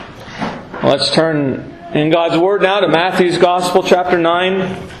Let's turn in God's Word now to Matthew's Gospel, chapter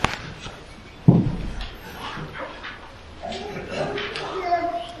 9.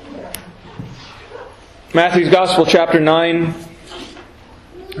 Matthew's Gospel, chapter 9.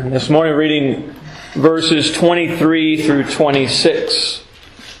 And this morning reading verses 23 through 26.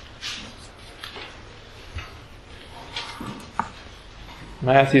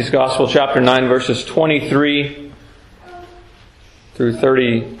 Matthew's Gospel, chapter 9, verses 23 through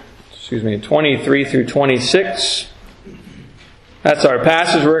 26. That's our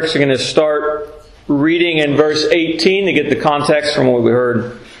passage. We're actually going to start reading in verse 18 to get the context from what we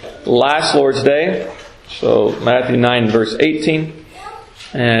heard last Lord's Day. So Matthew 9, verse 18.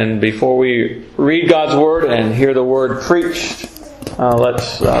 And before we read God's Word and hear the Word preached,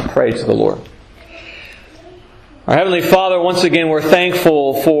 let's pray to the Lord. Our Heavenly Father, once again we're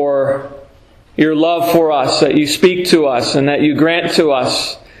thankful for Your love for us, that You speak to us and that You grant to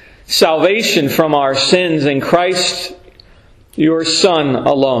us salvation from our sins in Christ, Your Son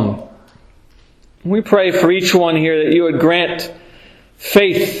alone. We pray for each one here that You would grant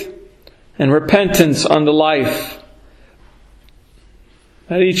faith and repentance unto life,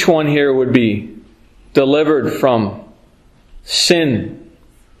 that each one here would be delivered from sin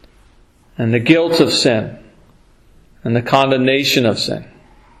and the guilt of sin and the condemnation of sin.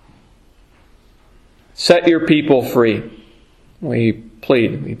 Set Your people free. We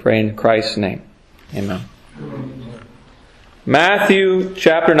plead, we pray in Christ's name. Amen. Matthew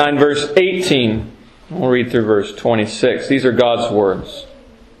chapter 9, verse 18. We'll read through verse 26. These are God's words.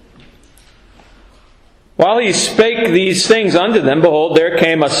 While He spake these things unto them, behold, there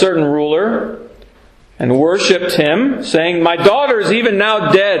came a certain ruler and worshipped Him, saying, My daughter is even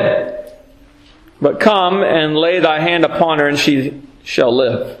now dead. But come and lay thy hand upon her, and she shall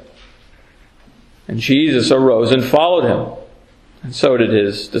live. And Jesus arose and followed Him, and so did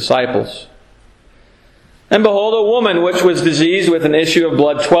His disciples. And behold, a woman which was diseased with an issue of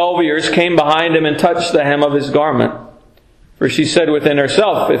blood 12 years came behind Him and touched the hem of His garment. For she said within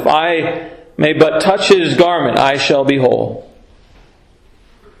herself, If I may but touch His garment, I shall be whole.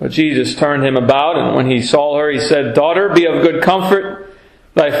 But Jesus turned him about, and when He saw her, He said, Daughter, be of good comfort.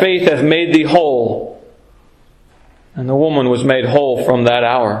 Thy faith hath made thee whole. And the woman was made whole from that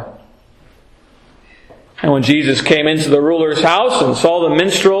hour. And when Jesus came into the ruler's house and saw the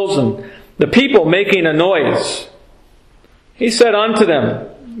minstrels and the people making a noise, He said unto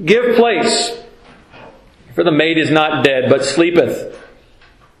them, Give place, for the maid is not dead, but sleepeth.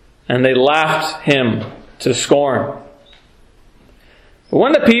 And they laughed Him to scorn. But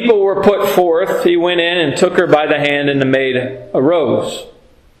when the people were put forth, He went in and took her by the hand, and the maid arose.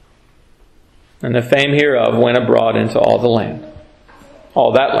 And the fame hereof went abroad into all the land.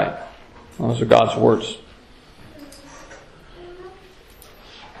 All that land. Those are God's words.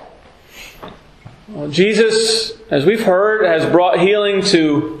 Well, Jesus, as we've heard, has brought healing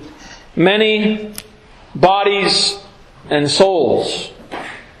to many bodies and souls.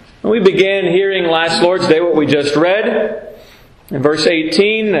 And we began hearing last Lord's Day what we just read in verse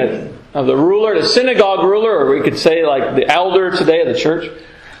 18 of the ruler, the synagogue ruler, or we could say like the elder today of the church.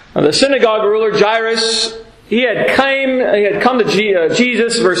 The synagogue ruler, Jairus, he had come to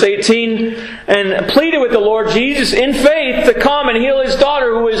Jesus, verse 18, and pleaded with the Lord Jesus in faith to come and heal his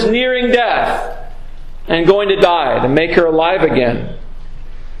daughter who was nearing death and going to die, to make her alive again.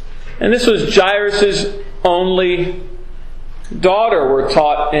 And this was Jairus' only daughter, we're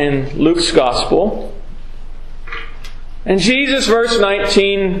taught in Luke's Gospel. And Jesus, verse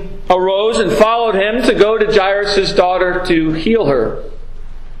 19, arose and followed Him to go to Jairus' daughter to heal her.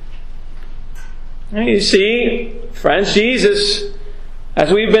 And you see, friends, Jesus,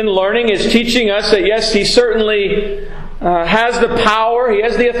 as we've been learning, is teaching us that yes, He certainly has the power, He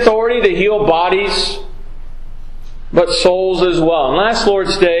has the authority to heal bodies, but souls as well. And last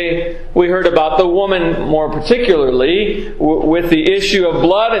Lord's Day, we heard about the woman more particularly with the issue of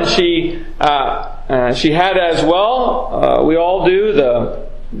blood, and she had as well, we all do,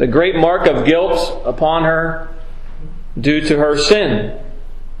 the great mark of guilt upon her due to her sin.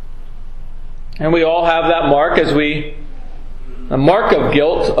 And we all have that mark the mark of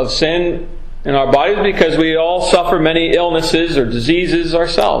guilt of sin in our bodies, because we all suffer many illnesses or diseases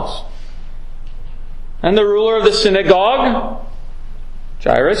ourselves. And the ruler of the synagogue,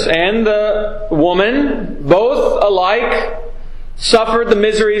 Jairus, and the woman, both alike, suffered the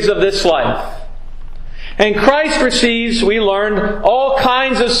miseries of this life. And Christ receives, we learned, all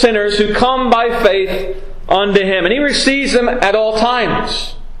kinds of sinners who come by faith unto Him. And He receives them at all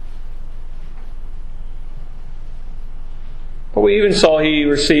times. But we even saw He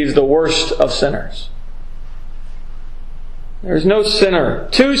receives the worst of sinners. There is no sinner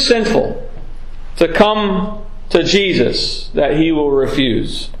too sinful to come to Jesus that he will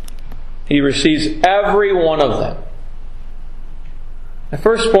refuse. He receives every one of them. The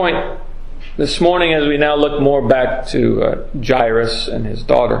first point this morning, as we now look more back to Jairus and his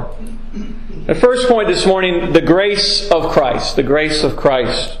daughter. The first point this morning, the grace of Christ. The grace of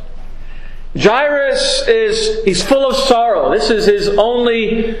Christ. Jairus he's full of sorrow. This is his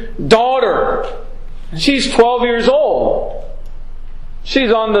only daughter. She's 12 years old.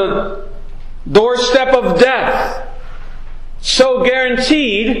 She's on the doorstep of death. So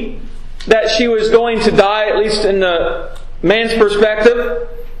guaranteed that she was going to die, at least in the man's perspective.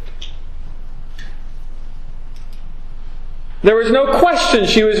 There was no question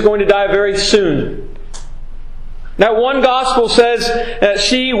she was going to die very soon. That one gospel says that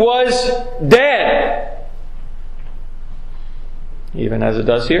she was dead. Even as it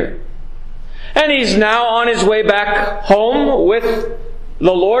does here. And he's now on his way back home with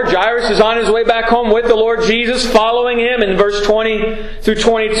the Lord. Jairus is on his way back home with the Lord Jesus, following him. In verse 20 through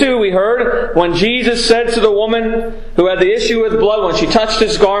 22 we heard, when Jesus said to the woman who had the issue with blood, when she touched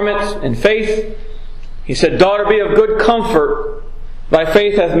his garment in faith, he said, "Daughter, be of good comfort. Thy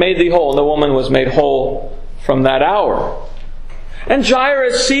faith hath made thee whole." And the woman was made whole from that hour. And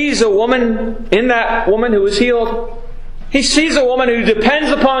Jairus sees a woman, in that woman who was healed, he sees a woman who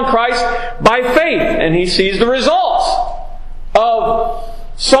depends upon Christ by faith. And he sees the results of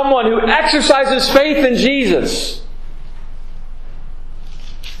someone who exercises faith in Jesus.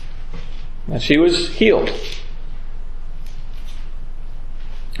 And she was healed.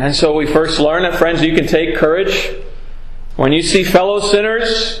 And so we first learn that, friends, you can take courage when you see fellow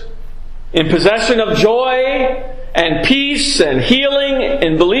sinners in possession of joy and peace and healing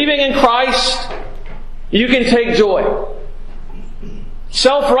and believing in Christ. You can take joy.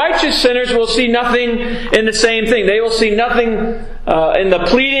 Self-righteous sinners will see nothing in the same thing. They will see nothing in the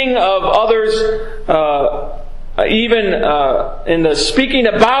pleading of others, even in the speaking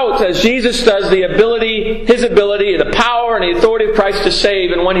about, as Jesus does, His ability, the power and the authority of Christ to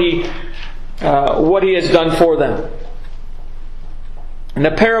save, and what He has done for them. In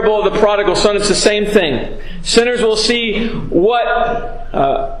the parable of the prodigal son, it's the same thing. Sinners will see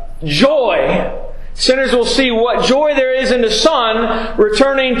what joy. Sinners will see what joy there is in the Son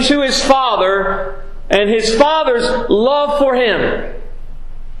returning to His Father and His Father's love for Him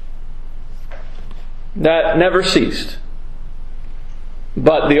that never ceased.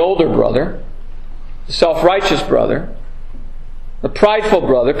 But the older brother, the self-righteous brother, the prideful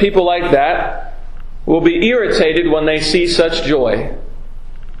brother, people like that will be irritated when they see such joy.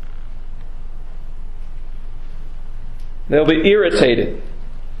 They'll be irritated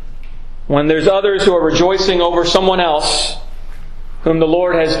when there's others who are rejoicing over someone else whom the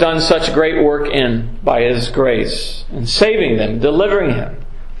Lord has done such great work in by His grace, and saving them, delivering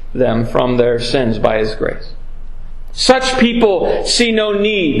them from their sins by His grace. Such people see no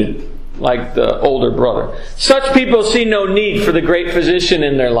need, like the older brother. Such people see no need for the great physician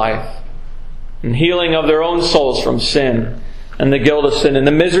in their life, and healing of their own souls from sin and the guilt of sin and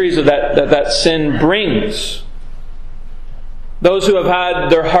the miseries of that sin brings. Those who have had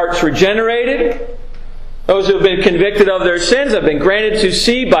their hearts regenerated, those who have been convicted of their sins, have been granted to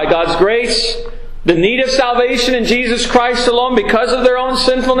see by God's grace the need of salvation in Jesus Christ alone because of their own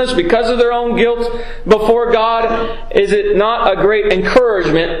sinfulness, because of their own guilt before God. Is it not a great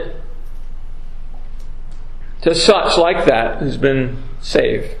encouragement to such like that who's been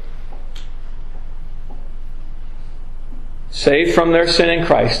saved? Saved from their sin in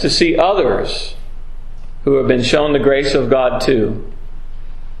Christ, to see others who have been shown the grace of God too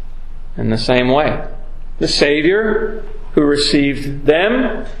in the same way. The Savior who received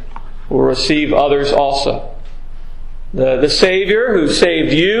them will receive others also. The Savior who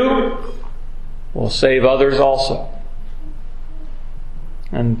saved you will save others also.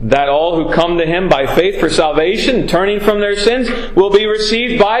 And that all who come to Him by faith for salvation, turning from their sins, will be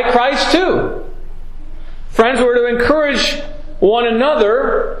received by Christ too. Friends, we're to encourage one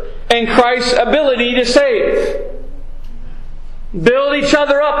another in Christ's ability to save. Build each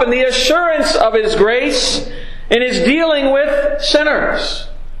other up in the assurance of His grace in His dealing with sinners.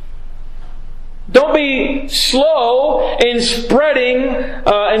 Don't be slow in spreading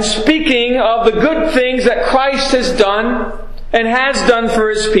and speaking of the good things that Christ has done and has done for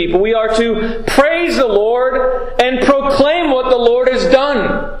His people. We are to praise the Lord and proclaim what the Lord has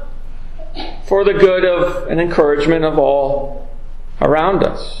done for the good of and encouragement of all around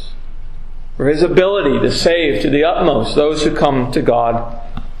us. For His ability to save to the utmost those who come to God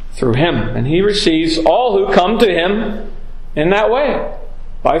through Him. And He receives all who come to Him in that way,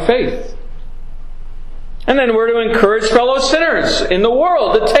 by faith. And then we're to encourage fellow sinners in the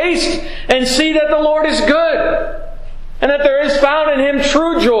world to taste and see that the Lord is good, and that there is found in Him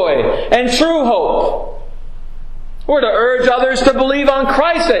true joy and true hope. We're to urge others to believe on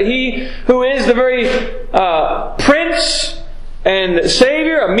Christ, that He who is the very Prince and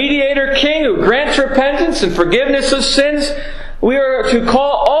Savior, a mediator King who grants repentance and forgiveness of sins, we are to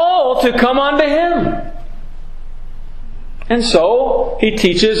call all to come unto Him. And so, He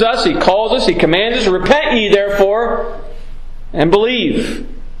teaches us, He calls us, He commands us, repent ye therefore, and believe.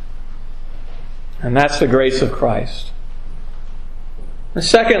 And that's the grace of Christ. And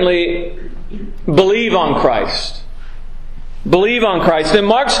secondly, believe on Christ. Believe on Christ. In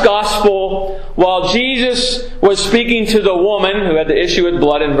Mark's Gospel, while Jesus was speaking to the woman who had the issue with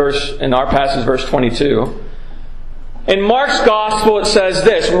blood in our passage, verse 22, in Mark's Gospel it says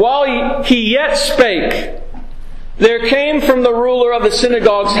this, while he yet spake, there came from the ruler of the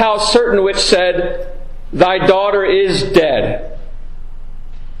synagogue's house certain which said, Thy daughter is dead.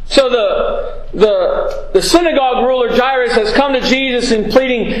 So the synagogue ruler Jairus has come to Jesus and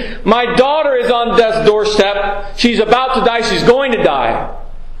pleading, My daughter is on death's doorstep. She's about to die. She's going to die.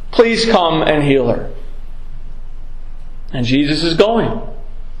 Please come and heal her. And Jesus is going.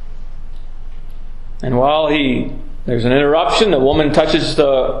 And while there's an interruption, the woman touches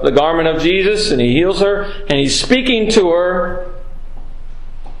the garment of Jesus and He heals her, and He's speaking to her,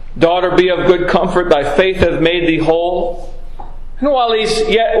 Daughter, be of good comfort, thy faith hath made thee whole. And while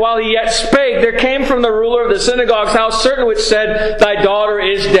he yet spake, there came from the ruler of the synagogue's house certain which said, Thy daughter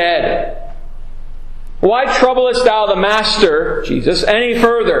is dead. Why troublest thou the Master, Jesus, any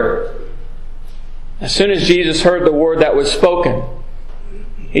further? As soon as Jesus heard the word that was spoken,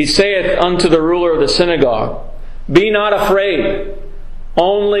 He saith unto the ruler of the synagogue, Be not afraid,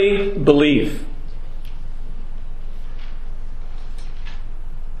 only believe.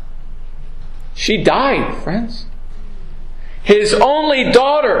 She died, friends. His only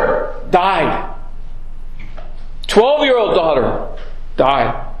daughter died. 12-year-old daughter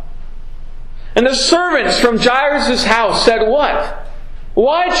died. And the servants from Jairus' house said, What?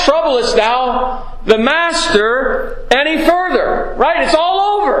 Why troublest thou the Master any further? Right? It's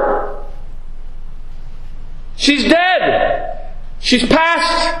all over. She's dead. She's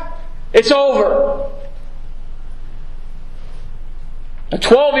passed. It's over. A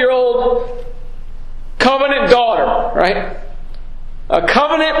 12-year-old covenant daughter, right? A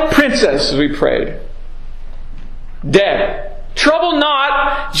covenant princess, as we prayed. Dead. Trouble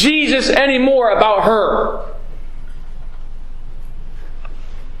not Jesus anymore about her.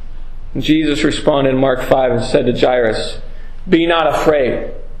 And Jesus responded in Mark 5 and said to Jairus, Be not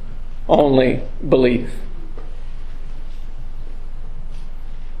afraid, only believe.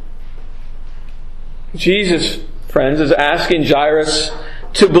 Jesus, friends, is asking Jairus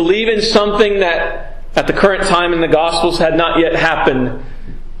to believe in something that at the current time in the Gospels had not yet happened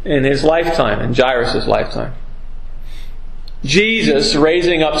in his lifetime, in Jairus' lifetime. Jesus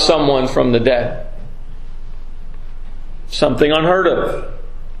raising up someone from the dead. Something unheard of.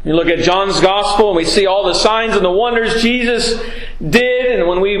 You look at John's Gospel and we see all the signs and the wonders Jesus did. And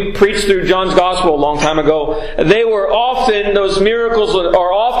when we preached through John's Gospel a long time ago, those miracles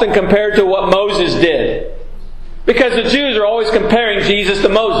are often compared to what Moses did. Because the Jews are always comparing Jesus to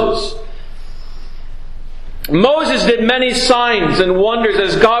Moses. Moses did many signs and wonders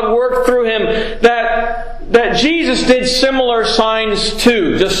as God worked through him that Jesus did similar signs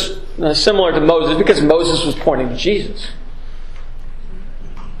too, just similar to Moses, because Moses was pointing to Jesus.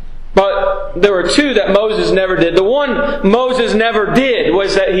 But there were two that Moses never did. The one Moses never did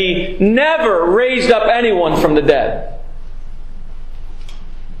was that he never raised up anyone from the dead.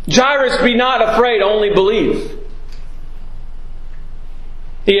 Jairus, be not afraid, only believe.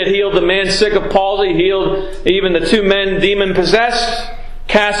 He had healed the man sick of palsy, healed even the two men demon-possessed,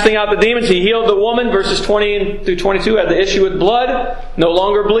 casting out the demons. He healed the woman, verses 20 through 22, had the issue with blood, no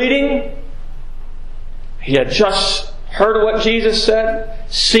longer bleeding. He had just heard what Jesus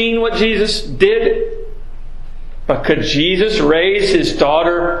said, seen what Jesus did. But could Jesus raise his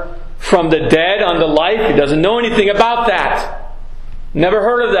daughter from the dead unto life? He doesn't know anything about that. Never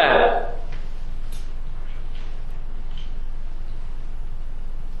heard of that.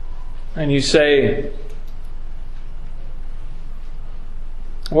 And you say,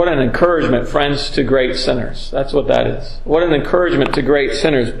 what an encouragement, friends, to great sinners. That's what that is. What an encouragement to great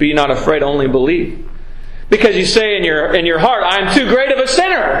sinners. Be not afraid, only believe. Because you say in your heart, I'm too great of a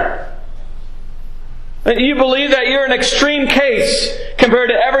sinner. You believe that you're an extreme case compared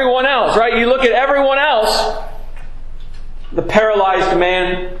to everyone else, right? You look at everyone else, the paralyzed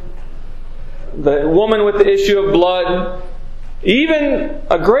man, the woman with the issue of blood, Even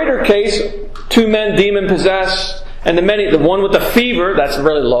a greater case, 2 men demon-possessed, and the one with the fever, that's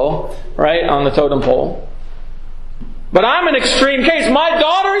really low, right, on the totem pole. But I'm an extreme case. My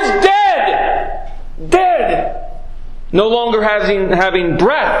daughter is dead! Dead! No longer having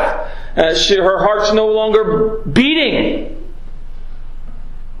breath. Her heart's no longer beating.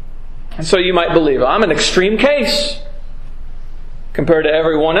 And so you might believe, I'm an extreme case compared to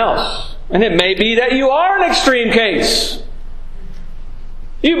everyone else. And it may be that you are an extreme case.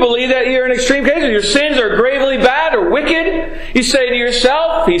 You believe that you're an extreme case, or your sins are gravely bad or wicked. You say to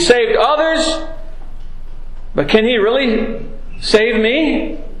yourself, He saved others, but can He really save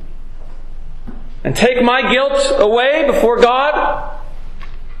me? And take my guilt away before God?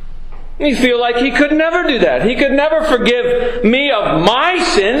 You feel like He could never do that. He could never forgive me of my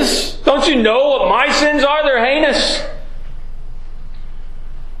sins. Don't you know what my sins are? They're heinous.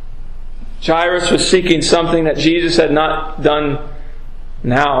 Jairus was seeking something that Jesus had not done,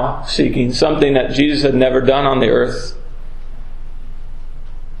 now seeking something that Jesus had never done on the earth.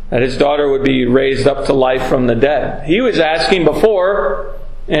 That his daughter would be raised up to life from the dead. He was asking before,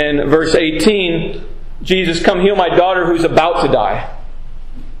 in verse 18, Jesus, come heal my daughter who's about to die.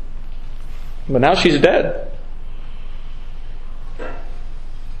 But now she's dead.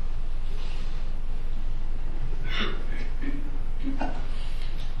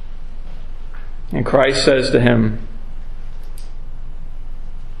 And Christ says to him,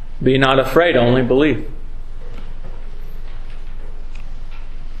 be not afraid, only believe.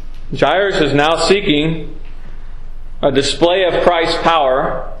 Jairus is now seeking a display of Christ's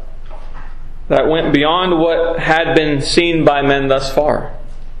power that went beyond what had been seen by men thus far.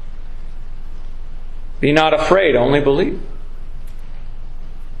 Be not afraid, only believe.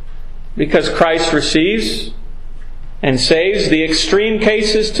 Because Christ receives and saves the extreme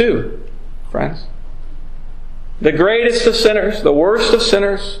cases too, friends. The greatest of sinners, the worst of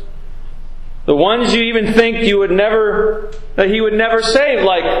sinners, the ones you even think that He would never save,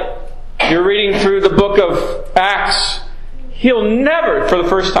 like you're reading through the book of Acts. He'll never, for the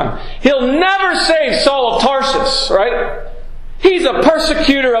first time, He'll never save Saul of Tarsus, right? He's a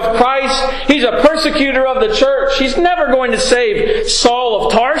persecutor of Christ. He's a persecutor of the church. He's never going to save Saul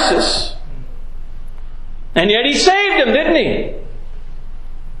of Tarsus. And yet He saved him, didn't He?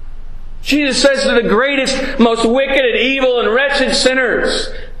 Jesus says to the greatest, most wicked and evil and wretched sinners,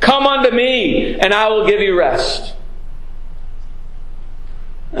 come unto me, and I will give you rest.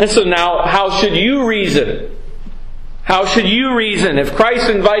 And so now, how should you reason? How should you reason? If Christ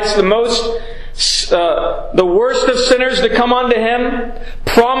invites the worst of sinners to come unto Him,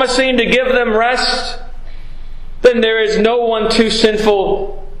 promising to give them rest, then there is no one too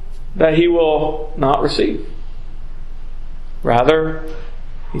sinful that He will not receive. Rather,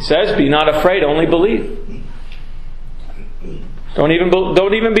 He says, be not afraid, only believe. Don't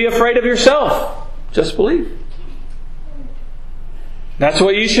even be afraid of yourself. Just believe. That's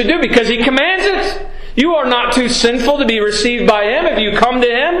what you should do, because He commands it. You are not too sinful to be received by Him. If you come to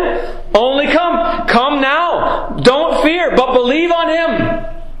Him, only come. Come now. Don't fear, but believe on Him.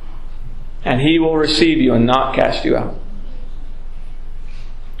 And He will receive you and not cast you out.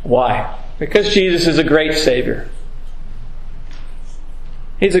 Why? Because Jesus is a great Savior.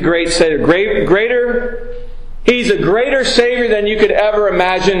 He's a great Savior. He's a greater Savior than you could ever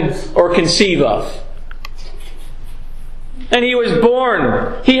imagine or conceive of. And He was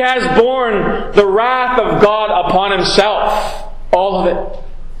born. He has borne the wrath of God upon Himself. All of it.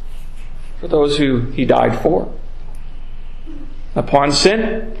 For those who He died for. Upon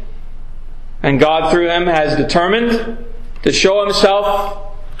sin. And God through Him has determined to show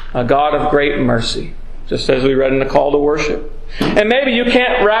Himself a God of great mercy. Just as we read in the call to worship. And maybe you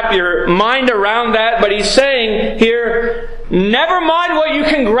can't wrap your mind around that, but He's saying here, never mind what you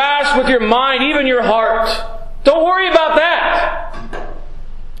can grasp with your mind, even your heart. Don't worry about that.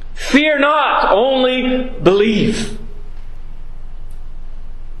 Fear not, only believe.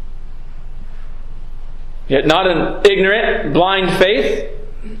 Yet not an ignorant, blind faith.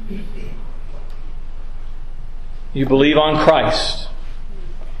 You believe on Christ.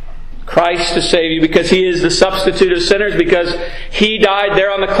 Christ to save you, because He is the substitute of sinners, because He died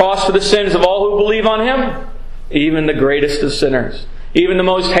there on the cross for the sins of all who believe on Him. Even the greatest of sinners. Even the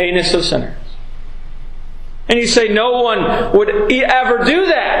most heinous of sinners. And you say no one would ever do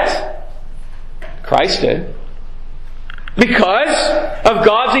that. Christ did. Because of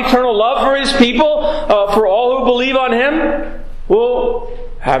God's eternal love for His people, for all who believe on Him, will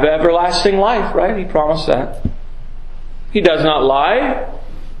have everlasting life, right? He promised that. He does not lie.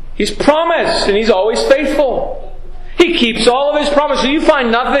 He's promised, and He's always faithful. He keeps all of His promises. You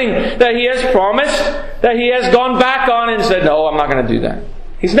find nothing that He has promised that He has gone back on and said, no, I'm not going to do that.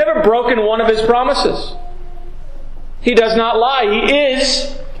 He's never broken one of His promises. He does not lie. He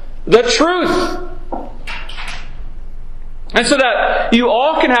is the truth. And so that you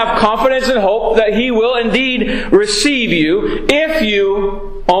all can have confidence and hope that He will indeed receive you if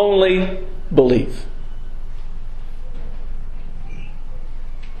you only believe.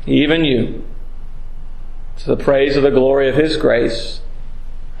 Even you, to the praise of the glory of His grace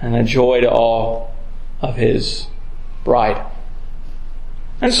and a joy to all of His bride.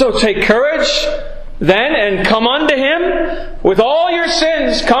 And so take courage then and come unto Him with all your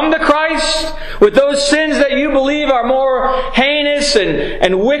sins. Come to Christ with those sins that you believe are more heinous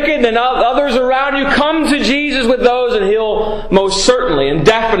and wicked than others around you. Come to Jesus with those and He'll most certainly and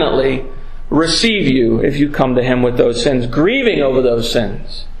definitely receive you if you come to Him with those sins, grieving over those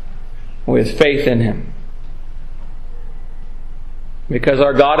sins with faith in Him. Because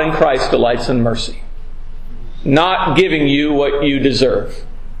our God in Christ delights in mercy, not giving you what you deserve.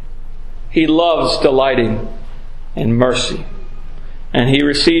 He loves delighting in mercy. And He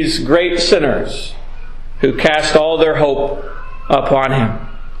receives great sinners who cast all their hope upon Him.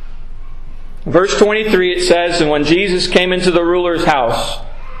 Verse 23 it says, and when Jesus came into the ruler's house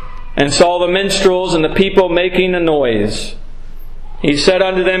and saw the minstrels and the people making a noise, He said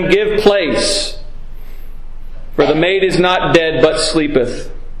unto them, give place, for the maid is not dead, but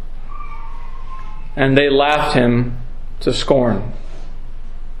sleepeth. And they laughed Him to scorn.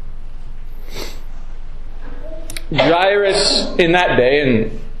 Jairus in that day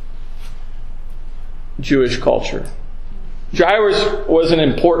in Jewish culture, Jairus was an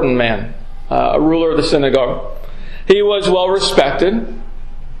important man, a ruler of the synagogue. He was well respected. And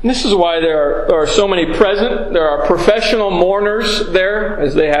this is why there are so many present. There are professional mourners there,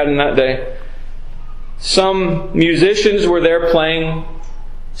 as they had in that day. Some musicians were there playing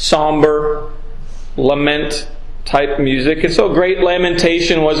somber, lament type music. And so great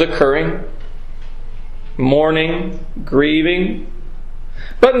lamentation was occurring. Mourning, grieving.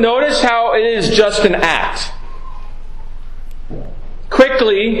 But notice how it is just an act.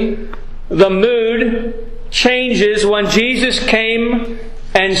 Quickly, the mood changes when Jesus came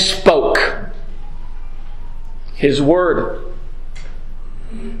and spoke His word.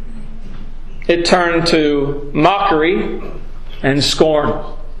 It turned to mockery and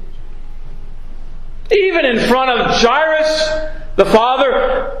scorn. Even in front of Jairus, the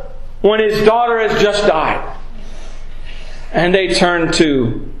father, when his daughter has just died. And they turn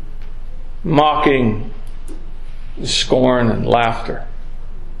to mocking, scorn, and laughter.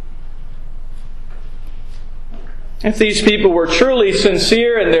 If these people were truly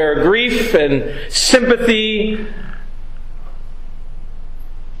sincere in their grief and sympathy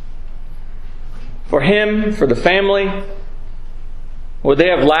for him, for the family, would they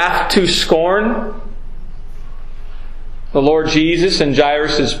have laughed to scorn the Lord Jesus in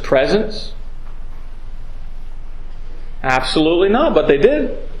Jairus' presence? Absolutely not, but they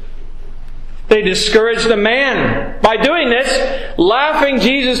did. They discouraged the man. By doing this, laughing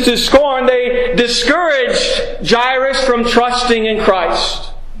Jesus to scorn, they discouraged Jairus from trusting in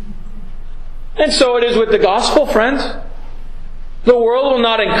Christ. And so it is with the gospel, friends. The world will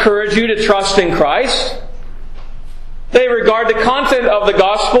not encourage you to trust in Christ. They regard the content of the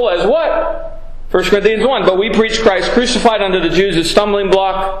gospel as what? 1 Corinthians 1, but we preach Christ crucified unto the Jews a stumbling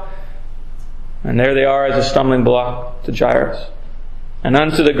block, and there they are as a stumbling block to Jairus, and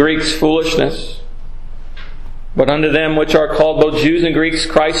unto the Greeks foolishness, but unto them which are called both Jews and Greeks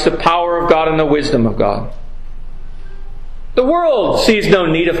Christ the power of God and the wisdom of God. The world sees no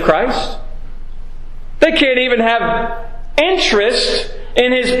need of Christ. They can't even have interest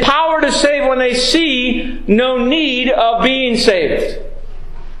in His power to save when they see no need of being saved.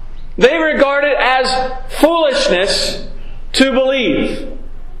 They regard it as foolishness to believe.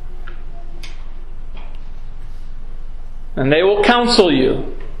 And they will counsel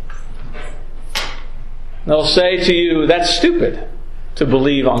you. They'll say to you, that's stupid to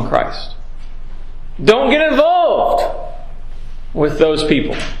believe on Christ. Don't get involved with those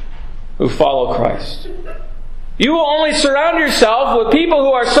people who follow Christ. You will only surround yourself with people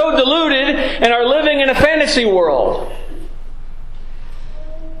who are so deluded and are living in a fantasy world.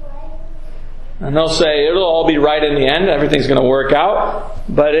 And they'll say, it'll all be right in the end, everything's going to work out.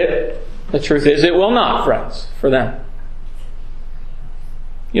 But the truth is, it will not, friends, for them.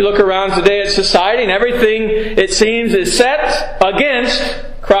 You look around today at society and everything, it seems, is set against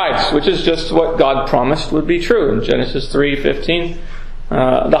Christ, which is just what God promised would be true in Genesis 3:15.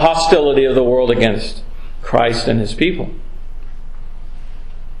 The hostility of the world against Christ and His people.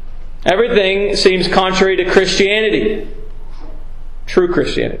 Everything seems contrary to Christianity. True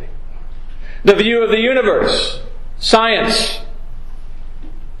Christianity. The view of the universe, science,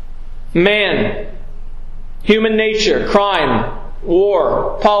 man, human nature, crime,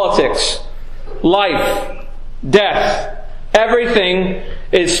 war, politics, life, death. Everything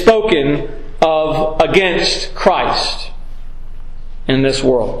is spoken of against Christ in this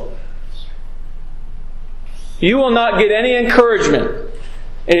world. You will not get any encouragement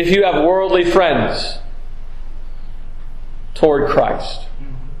if you have worldly friends toward Christ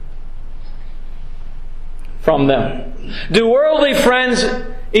from them. Do worldly friends,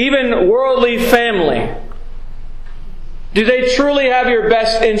 even worldly family, do they truly have your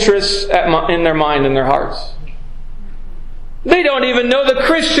best interests in their mind and their hearts? They don't even know the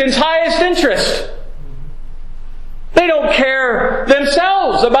Christian's highest interest. They don't care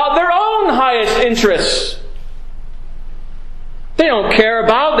themselves about their own highest interests. They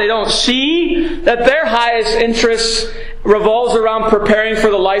don't see that their highest interest revolves around preparing for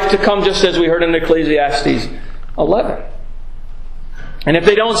the life to come, just as we heard in Ecclesiastes 11. And if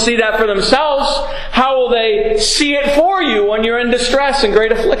they don't see that for themselves, how will they see it for you when you're in distress and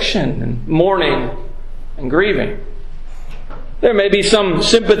great affliction and mourning and grieving? There may be some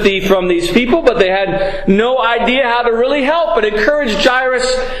sympathy from these people, but they had no idea how to really help but encourage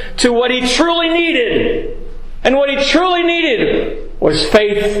Jairus to what he truly needed. And what he truly needed was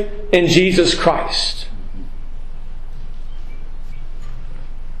faith in Jesus Christ.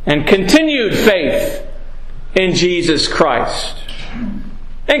 And continued faith in Jesus Christ.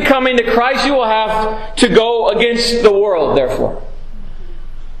 In coming to Christ, you will have to go against the world, therefore.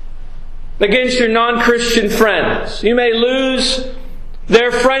 Against your non-Christian friends. You may lose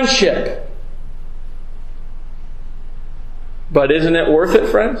their friendship. But isn't it worth it,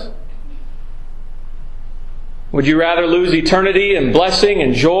 friends? Would you rather lose eternity and blessing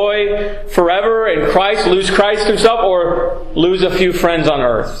and joy forever in Christ, lose Christ Himself, or lose a few friends on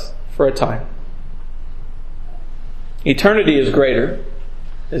earth for a time? Eternity is greater,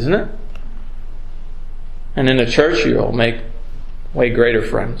 isn't it? And in the church you'll make way greater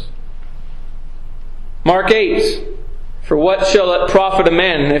friends. Mark 8, for what shall it profit a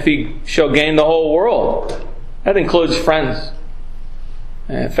man if he shall gain the whole world? That includes friends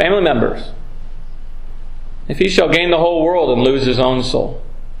and family members. If he shall gain the whole world and lose his own soul,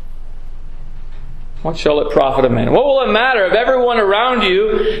 what shall it profit a man? What will it matter if everyone around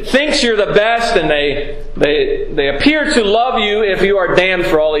you thinks you're the best and they appear to love you if you are damned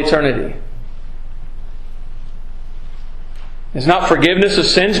for all eternity? Is not forgiveness of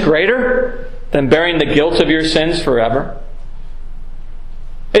sins greater than bearing the guilt of your sins forever?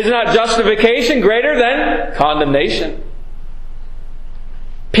 Is not justification greater than condemnation?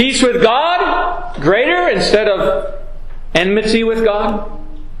 Peace with God greater instead of enmity with God?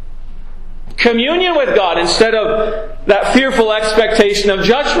 Communion with God instead of that fearful expectation of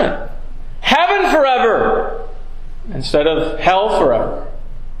judgment? Heaven forever instead of hell forever?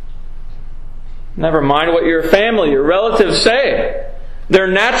 Never mind what your family, your relatives say. Their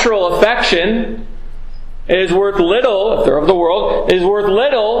natural affection is worth little, if they're of the world, is worth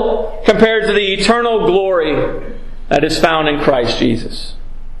little compared to the eternal glory that is found in Christ Jesus.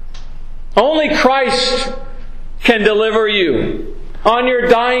 Only Christ can deliver you. On your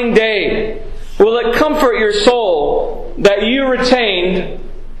dying day, will it comfort your soul that you retained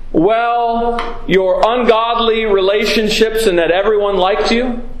well your ungodly relationships and that everyone liked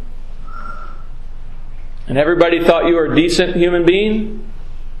you? And everybody thought you were a decent human being?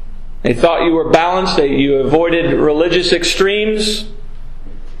 They thought you were balanced, you avoided religious extremes.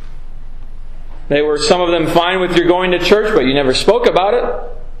 They were, some of them, fine with your going to church, but you never spoke about it.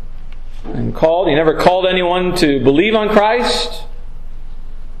 And you never called anyone to believe on Christ.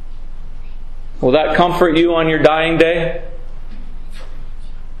 Will that comfort you on your dying day?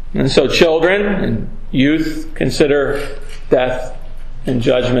 And so children and youth, consider death and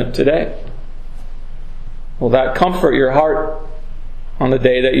judgment today. Will that comfort your heart on the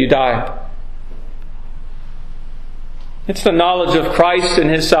day that you die? It's the knowledge of Christ and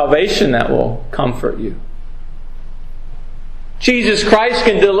His salvation that will comfort you. Jesus Christ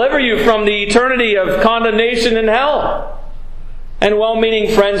can deliver you from the eternity of condemnation in hell. And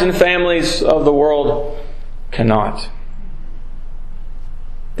well-meaning friends and families of the world cannot.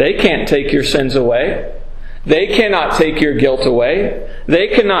 They can't take your sins away. They cannot take your guilt away. They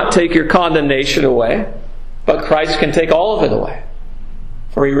cannot take your condemnation away. But Christ can take all of it away.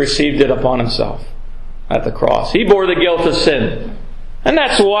 For He received it upon Himself at the cross. He bore the guilt of sin. And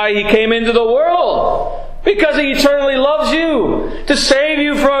that's why He came into the world. Because He eternally loves you to save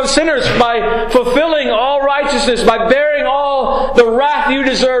you from sinners by fulfilling all righteousness, by bearing all the wrath you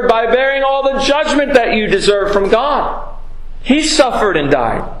deserve, by bearing all the judgment that you deserve from God. He suffered and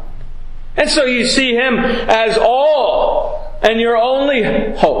died. And so you see Him as all and your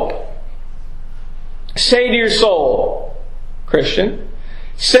only hope. Say to your soul, Christian.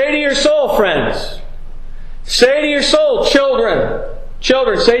 Say to your soul, friends. Say to your soul, children.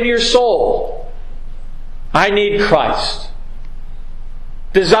 Children, say to your soul, I need Christ.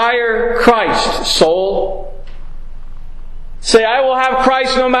 Desire Christ, soul. Say, I will have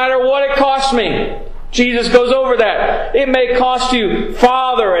Christ no matter what it costs me. Jesus goes over that. It may cost you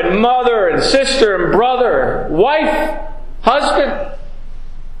father and mother and sister and brother, wife, husband.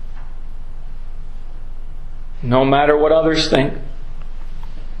 No matter what others think.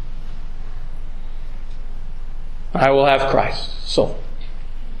 I will have Christ, soul.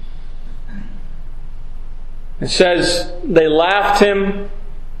 It says, they laughed Him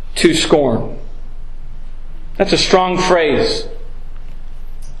to scorn. That's a strong phrase.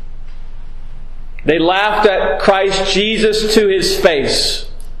 They laughed at Christ Jesus to His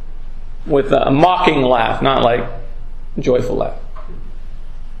face with a mocking laugh, not like a joyful laugh.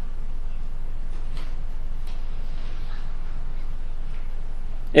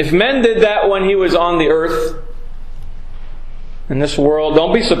 If men did that when He was on the earth, in this world,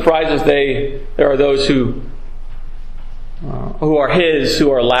 don't be surprised if there are those who are His, who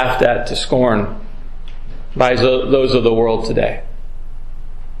are laughed at to scorn by those of the world today.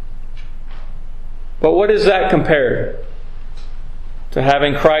 But what is that compared to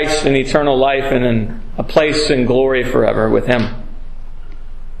having Christ in eternal life and in a place in glory forever with Him?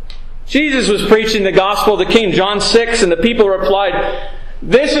 Jesus was preaching the gospel of the King, John 6, and the people replied,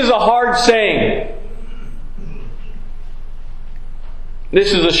 "This is a hard saying.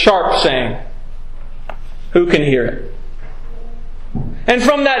 This is a sharp saying. Who can hear it?" And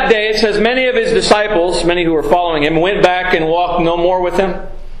from that day, it says, many of His disciples, many who were following Him, went back and walked no more with Him.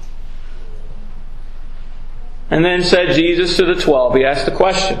 And then said Jesus to the 12, He asked the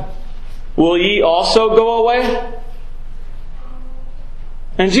question, "Will ye also go away?"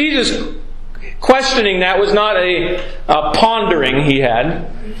 And Jesus questioning that was not a pondering He had,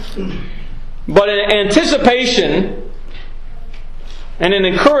 but an anticipation and an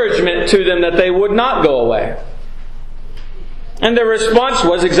encouragement to them that they would not go away. And their response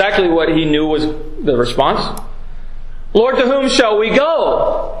was exactly what He knew was the response. "Lord, to whom shall we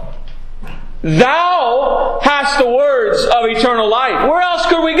go? Thou hast the words of eternal life. Where else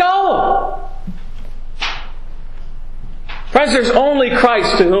could we go?" Friends, there's only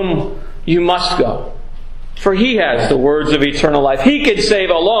Christ to whom you must go. For He has the words of eternal life. He can save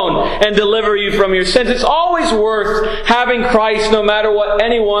alone and deliver you from your sins. It's always worth having Christ no matter what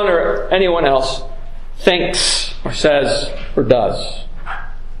anyone or anyone else thinks or says or does.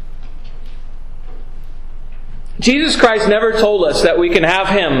 Jesus Christ never told us that we can have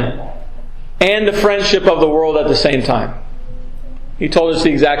Him and the friendship of the world at the same time. He told us the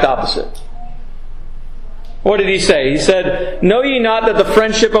exact opposite. What did He say? He said, "Know ye not that the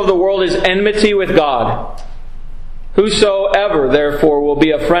friendship of the world is enmity with God? Whosoever therefore will be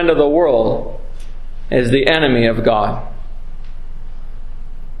a friend of the world is the enemy of God."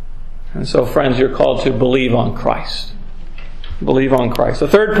 And so, friends, you're called to believe on Christ. Believe on Christ. The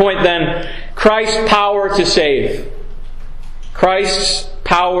third point then, Christ's power to save. Christ's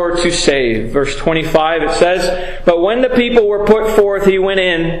power to save. Verse 25 it says, "But when the people were put forth, He went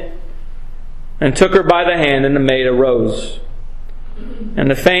in and took her by the hand, and the maid arose.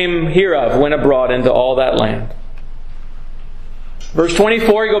 And the fame hereof went abroad into all that land." Verse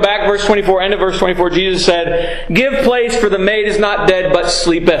 24, you go back, verse 24, end of verse 24, Jesus said, "Give place, for the maid is not dead, but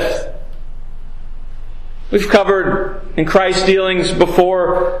sleepeth." We've covered in Christ's dealings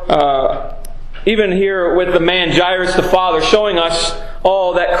before, even here with the man Jairus the father, showing us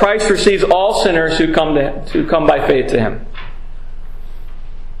all that Christ receives all sinners who come by faith to Him.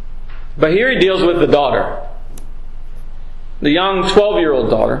 But here He deals with the daughter, the young 12-year-old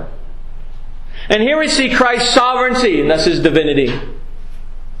daughter. And here we see Christ's sovereignty, and thus His divinity.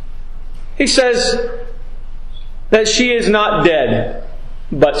 He says that she is not dead,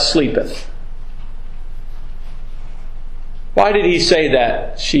 but sleepeth. Why did He say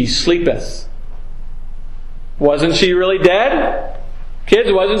that? She sleepeth. Wasn't she really dead?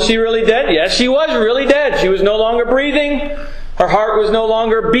 Kids, wasn't she really dead? Yes, she was really dead. She was no longer breathing. Her heart was no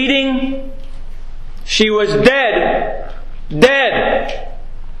longer beating. She was dead. Dead.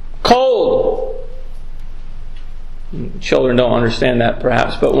 Cold. Children don't understand that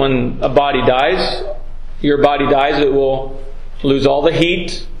perhaps, but when a body dies, your body dies, it will lose all the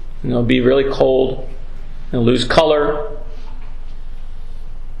heat, and it'll be really cold. He'll lose color.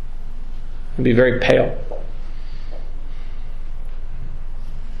 He'll be very pale.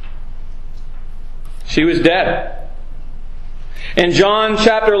 She was dead. In John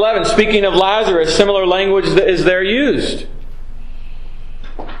chapter 11, speaking of Lazarus, similar language is there used.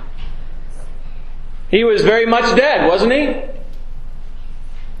 He was very much dead, wasn't he?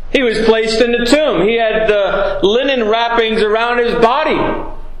 He was placed in the tomb. He had the linen wrappings around his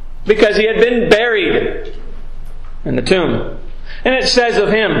body because he had been buried in the tomb. And it says of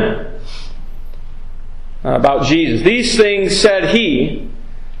him, about Jesus, "These things said he,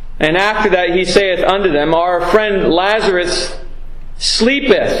 and after that he saith unto them, Our friend Lazarus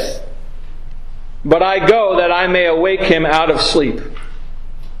sleepeth, but I go that I may awake him out of sleep."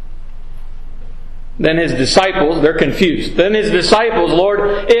 Then his disciples, they're confused. Then his disciples,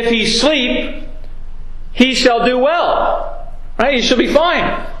 "Lord, if he sleep, he shall do well." Right? He shall be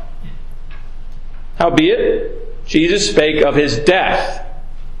fine. Howbeit, Jesus spake of his death.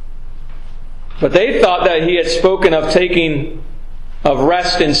 But they thought that he had spoken of taking of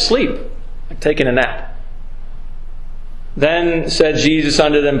rest and sleep, like taking a nap. Then said Jesus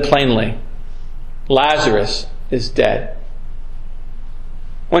unto them plainly, Lazarus is dead.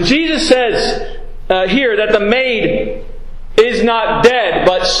 When Jesus says here that the maid is not dead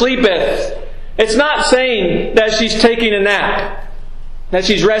but sleepeth, it's not saying that she's taking a nap, that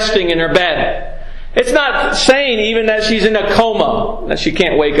she's resting in her bed. It's not saying even that she's in a coma, that she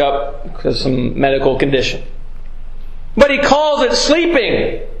can't wake up because of some medical condition. But He calls it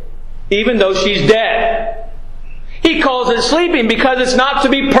sleeping, even though she's dead. He calls it sleeping because it's not to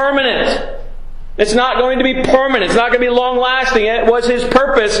be permanent. It's not going to be permanent. It's not going to be long-lasting. It was His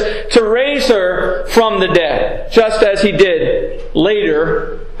purpose to raise her from the dead, just as He did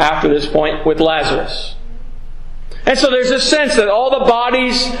later, after this point, with Lazarus. And so there's a sense that all the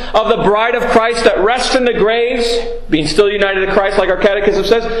bodies of the bride of Christ that rest in the graves, being still united to Christ like our catechism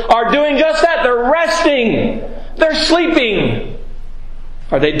says, are doing just that. They're resting. They're sleeping.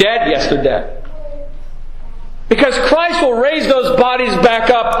 Are they dead? Yes, they're dead. Because Christ will raise those bodies back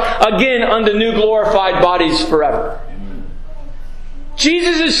up again unto new glorified bodies forever.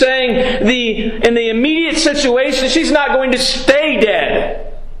 Jesus is saying in the immediate situation, she's not going to stay dead.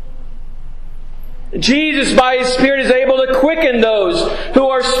 Jesus, by His Spirit, is able to quicken those who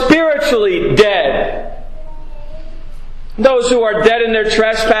are spiritually dead. Those who are dead in their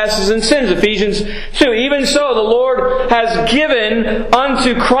trespasses and sins. Ephesians 2. Even so, the Lord has given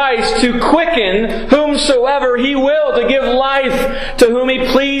unto Christ to quicken whomsoever He will, to give life to whom He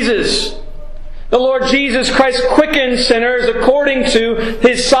pleases. The Lord Jesus Christ quickens sinners according to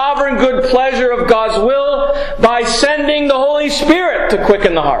His sovereign good pleasure of God's will by sending the Holy Spirit to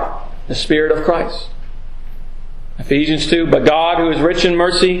quicken the heart. The Spirit of Christ. Ephesians 2. But God, who is rich in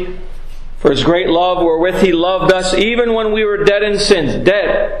mercy, for His great love wherewith He loved us, even when we were dead in sins,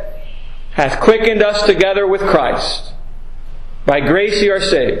 dead, hath quickened us together with Christ. By grace ye are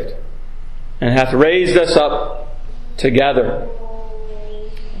saved, and hath raised us up together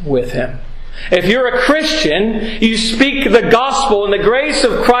with Him. If you're a Christian, you speak the gospel and the grace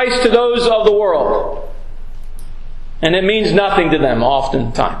of Christ to those of the world. And it means nothing to them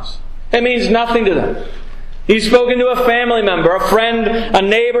oftentimes. It means nothing to them. You've spoken to a family member, a friend, a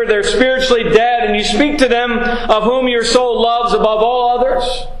neighbor, they're spiritually dead, and you speak to them of whom your soul loves above all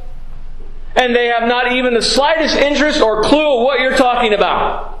others. And they have not even the slightest interest or clue of what you're talking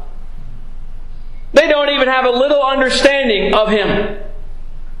about. They don't even have a little understanding of Him.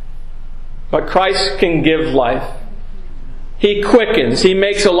 But Christ can give life. He quickens. He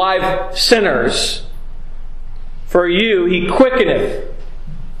makes alive sinners. For you, He quickeneth,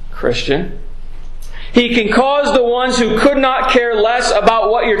 Christian. He can cause the ones who could not care less about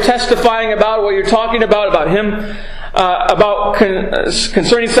what you're testifying about, what you're talking about Him,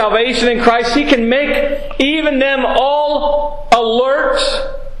 concerning salvation in Christ. He can make even them all alert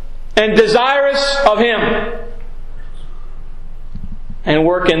and desirous of Him, and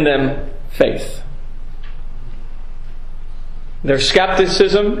work in them faith. Their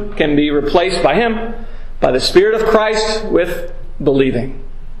skepticism can be replaced by Him, by the Spirit of Christ, with believing.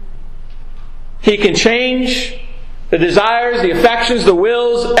 He can change the desires, the affections, the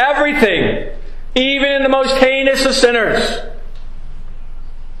wills, everything, even in the most heinous of sinners.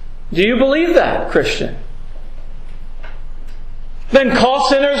 Do you believe that, Christian? Then call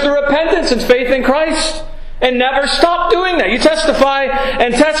sinners to repentance and faith in Christ, and never stop doing that. You testify,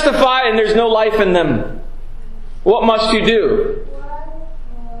 and there's no life in them. What must you do?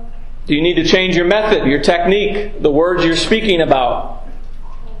 Do you need to change your method, your technique, the words you're speaking about?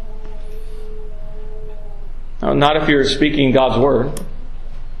 No, not if you're speaking God's Word.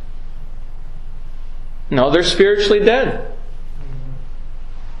 No, they're spiritually dead.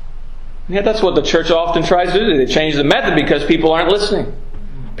 Yeah, that's what the church often tries to do. They change the method because people aren't listening.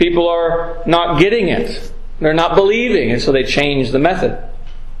 People are not getting it. They're not believing, and so they change the method.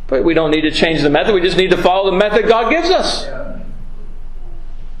 But we don't need to change the method. We just need to follow the method God gives us.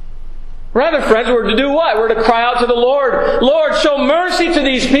 Rather, friends, we're to do what? We're to cry out to the Lord. Lord, show mercy to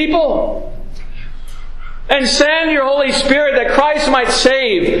these people. And send your Holy Spirit that Christ might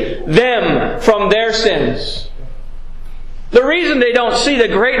save them from their sins. The reason they don't see the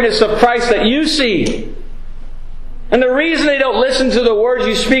greatness of Christ that you see, and the reason they don't listen to the words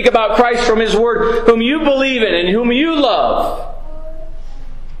you speak about Christ from His Word, whom you believe in and whom you love,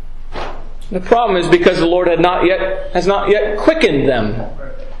 the problem is because the Lord has not yet quickened them,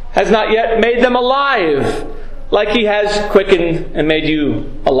 has not yet made them alive, like He has quickened and made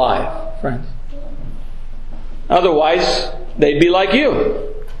you alive, friends. Otherwise, they'd be like you.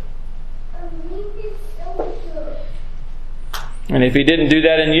 And if He didn't do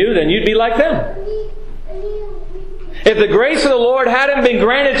that in you, then you'd be like them. If the grace of the Lord hadn't been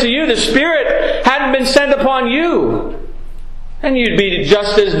granted to you, the Spirit hadn't been sent upon you, then you'd be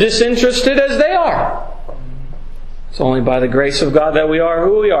just as disinterested as they are. It's only by the grace of God that we are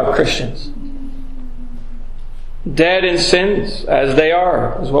who we are, Christians. Dead in sins as they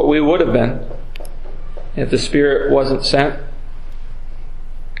are is what we would have been if the Spirit wasn't sent.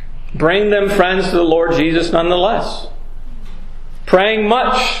 Bring them, friends, to the Lord Jesus nonetheless. Praying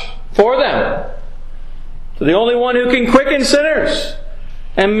much for them. To the only one who can quicken sinners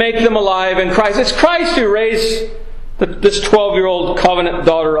and make them alive in Christ. It's Christ who raised this 12-year-old covenant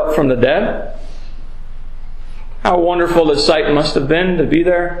daughter up from the dead. How wonderful the sight must have been to be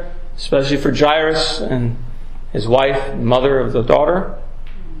there, especially for Jairus and his wife, mother of the daughter.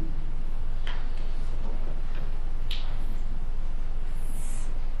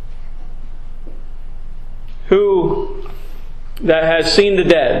 Who that has seen the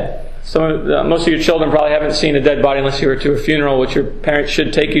dead? Most of your children probably haven't seen a dead body unless you were to a funeral, which your parents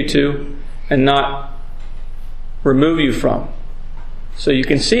should take you to and not remove you from, so you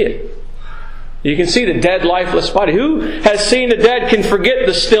can see it. You can see the dead, lifeless body. Who has seen the dead can forget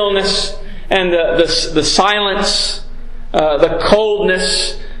the stillness and the silence, the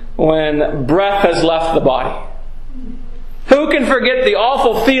coldness when breath has left the body? Who can forget the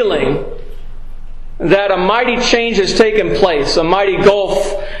awful feeling that a mighty change has taken place? A mighty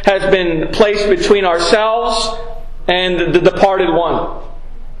gulf has been placed between ourselves and the departed one.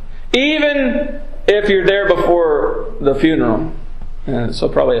 Even if you're there before the funeral, and so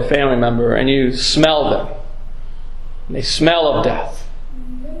probably a family member, and you smell them. They smell of death.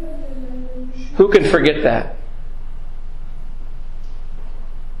 Who can forget that?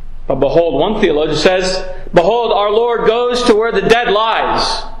 But behold, one theologian says, behold, our Lord goes to where the dead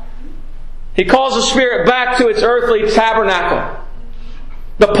lies. He calls the spirit back to its earthly tabernacle.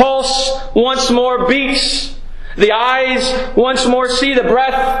 The pulse once more beats. The eyes once more see. The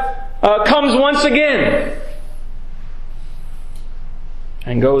breath comes once again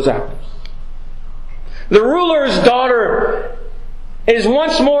and goes out. The ruler's daughter is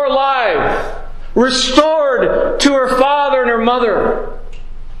once more alive, restored to her father and her mother.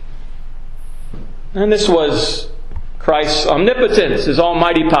 And this was Christ's omnipotence, His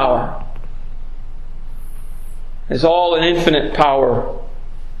almighty power. His all and infinite power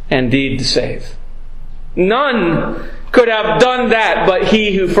and deed to save. None could have done that but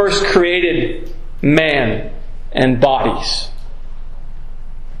He who first created man and bodies,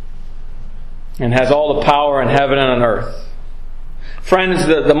 and has all the power in heaven and on earth. Friends,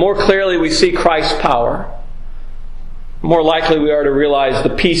 the more clearly we see Christ's power, the more likely we are to realize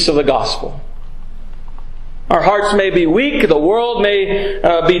the peace of the gospel. Our hearts may be weak, the world may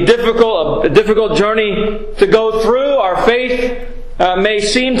be difficult, a difficult journey to go through. Our faith may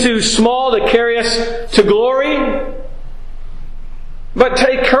seem too small to carry us to glory. But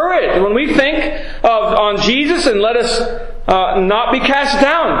take courage when we think on Jesus, and let us not be cast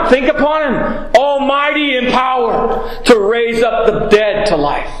down. Think upon Him, almighty in power to raise up the dead to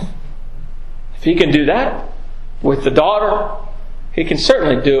life. If He can do that with the daughter, He can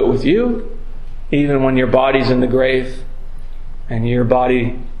certainly do it with you, even when your body's in the grave and your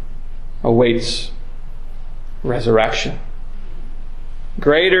body awaits resurrection.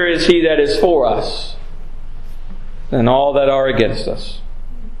 Greater is He that is for us than all that are against us.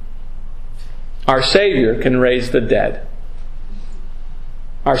 Our Savior can raise the dead.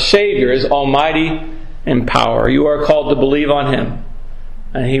 Our Savior is almighty in power. You are called to believe on Him,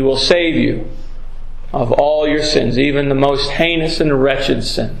 and He will save you of all your sins, even the most heinous and wretched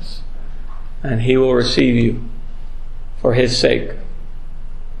sins. And He will receive you for His sake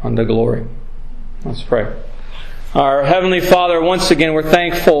unto glory. Let's pray. Our Heavenly Father, once again, we're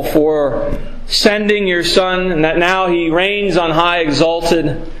thankful for sending your Son, and that now He reigns on high,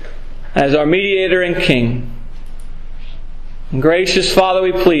 exalted as our mediator and King. And gracious Father,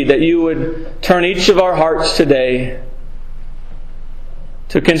 we plead that you would turn each of our hearts today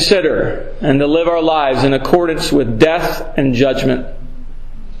to consider and to live our lives in accordance with death and judgment,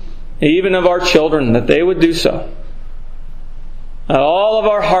 even of our children, that they would do so. That all of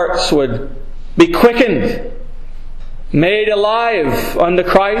our hearts would be quickened, made alive unto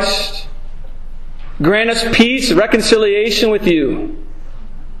Christ. Grant us peace, reconciliation with you,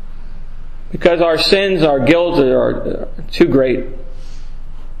 because our sins, our guilt are too great,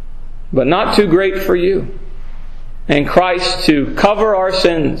 but not too great for you. And Christ to cover our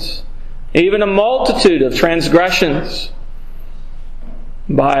sins, even a multitude of transgressions,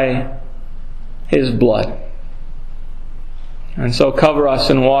 by His blood. And so cover us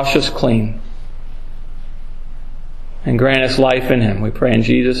and wash us clean, and grant us life in Him. We pray in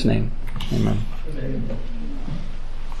Jesus' name. Amen.